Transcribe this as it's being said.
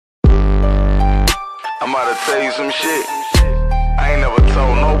I'm about to tell you some shit I ain't never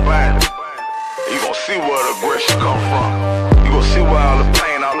told nobody. You gon' see where the aggression come from. You gon' see where all the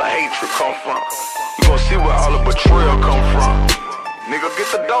pain, all the hatred come from. You gon' see where all the betrayal come from. Nigga,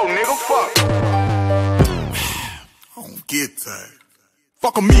 get the dough, nigga, fuck. I don't get that.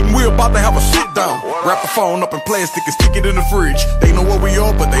 Fuck a meeting, we're about to have a sit down. Wrap the phone up in plastic and stick it in the fridge. They know what we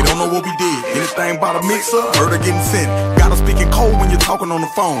are, but they don't know what we did. Anything about a mixer, murder getting sent. Gotta speaking cold when you're talking on the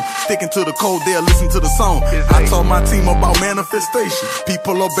phone. Sticking to the code, they'll listen to the song. I told my team about manifestation.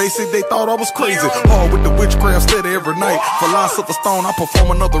 People are basic, they thought I was crazy. Hard with the witchcraft, steady every night. Philosopher stone, I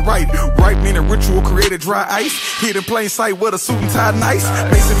perform another rite. Right meaning ritual created dry ice. Hid in plain sight with a suit and tie nice.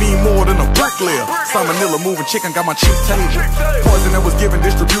 Basic mean more than a bricklayer. Salmonella moving chicken, got my chick table. Poison that was given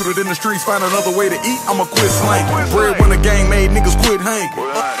distributed in the streets, find another way to eat, I'ma quit slanging. Bread when the gang made niggas quit hanging.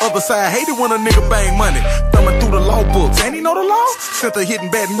 Other side hated when a nigga bang money. Thumbing through the law books, ain't he know the law? Sent a hitting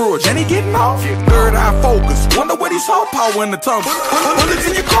Baton Rouge, ain't he getting off? Third eye focus, wonder what he saw, power in the tongue. Bullets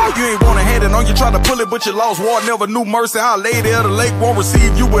in your car, you ain't wanna have it on, you try to pull it, but you lost. War never knew mercy, I'll lay there, the lake won't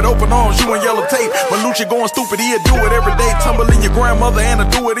receive you with open arms, you in yellow tape. Malucci going stupid, he'll do it every day. Tumble in your grandmother and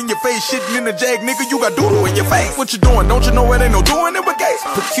do it in your face. Shitting in the jag, nigga, you got doodle in your face. What you doing? Don't you know it ain't no doing it with gays?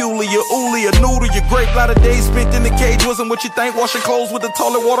 Peculiar, ooly, a noodle, your grape. Lot of days spent in the cage wasn't what you think. Washing clothes with the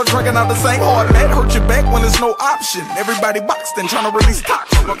toilet water, drinking out the same hard mat. Hurt your back when there's no option. Everybody boxed and trying to release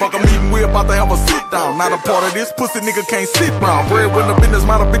toxin. Fuck a meeting, we about to have a sit down. Not a part of this pussy nigga can't sit round. Bread when the business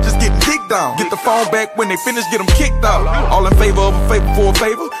mind of bitches getting kicked down. Get the phone back when they finish, get them kicked out. All in favor of a favor for a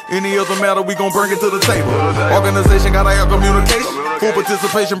favor. Any other matter, we gon' bring it to the table. Organization gotta have communication. Full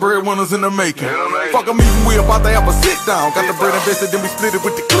participation, breadwinners in the making. Fuck a meeting, we about to have a sit down. Got the bread invested, then we split it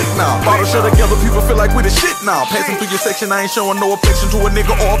with the click now. Bottle shut together, people feel like we the shit now. Passing through your section, I ain't showing no affection to a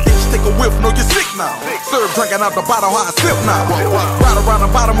nigga or a bitch. Take a whiff, know you're sick now. Serve drinking out the bottle, how I sip now. Ride around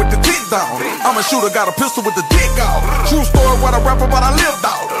the bottom with the dick down. I'm a shooter, got a pistol with the dick out. True story, what I rap about, I lived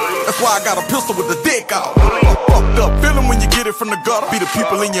out. That's why I got a pistol with the dick out. Fucked up feeling when you get it from the gutter. Be the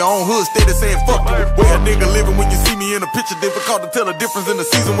people in your own hood steady saying fuck you. Where a nigga living when you see me in a picture. Difficult to tell the difference in the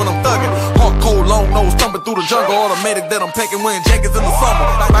season when I'm thugging. Hard, cold, long nose, thumping through the jungle. Automatic that I'm packing, wearing jackets in the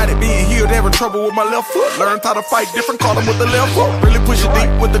summer. Might it being healed, having trouble with my left foot. Learned how to fight different, call them with the left foot. Really push it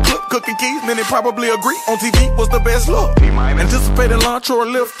deep with the clip, cooking keys. Then they probably agree on TV was the best look. Anticipating launch or a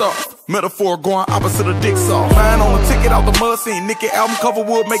lift off. Metaphor going opposite of dick soft. Mine on a ticket out the mud scene. Nicky album cover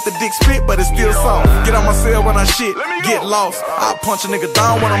would make the dick spit, but it's still soft. Get out my cell when I shit, get lost. I punch a nigga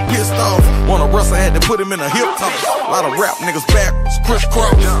down when I'm pissed off. Wanna wrestle, had to put him in a hip toss. A lot of rap niggas backwards,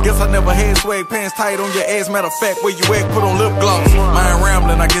 crisscross. Guess I never had swag pants tight on your ass. Matter of fact, where you at, put on lip gloss. Mine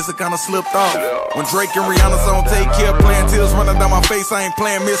rambling, I guess it kinda slipped off. When Drake and Rihanna song take care, playing tears running down my face. I ain't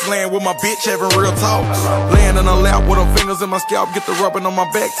playing Miss Land with my bitch, having real talks. Laying in her lap with her fingers in my scalp, get the rubbing on my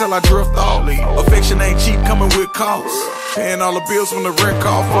back till I drift off. Affection ain't cheap, coming with costs. Paying all the bills from the rent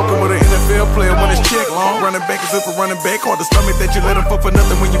call. Fucking with an NFL player when it's check long. Running back is if a running back. Hard to stomach that you let him fuck for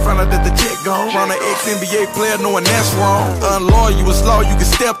nothing when you find out that the check gone. Round an ex-NBA player knowing that's wrong. Unloyal, you was law, you get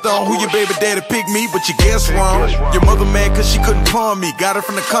stepped on. Who your baby daddy picked me, but you guess wrong. Your mother mad cause she couldn't pawn me. Got it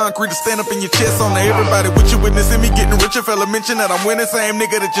from the concrete to stand up in your chest on to everybody with you witnessing me getting richer. Fella mention that I'm winning, same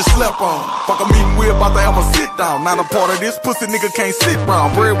nigga that you slept on. Fuck a meeting, we about to have a sit down. Not a part of this pussy nigga can't sit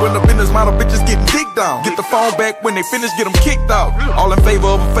round. Bread when the business model bitches getting dick down. Get the phone back when they finish, get them kicked out. All in favor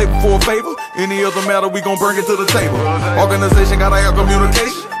of a favor for a favor. Any other matter, we gon' bring it to the table. Organization gotta have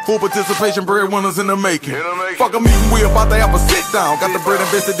communication. Full participation, breadwinners in the making. Fuck a meeting, we about to have a sit down. Got the bread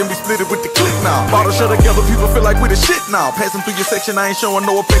invested, then we split it with the click now. Bottle shut together, people feel like we the shit now. Passing through your section, I ain't showing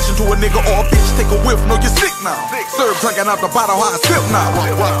no affection to a nigga or a bitch. Take a whiff, know you're sick now. Serve drinking out the bottle, how I sip now.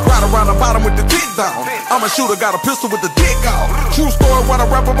 Ride around the bottom with the dick down. I'm a shooter, got a pistol with the dick out. True story, what I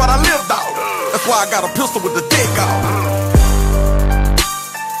rap about, I lived out. That's why I got a pistol with the dick out.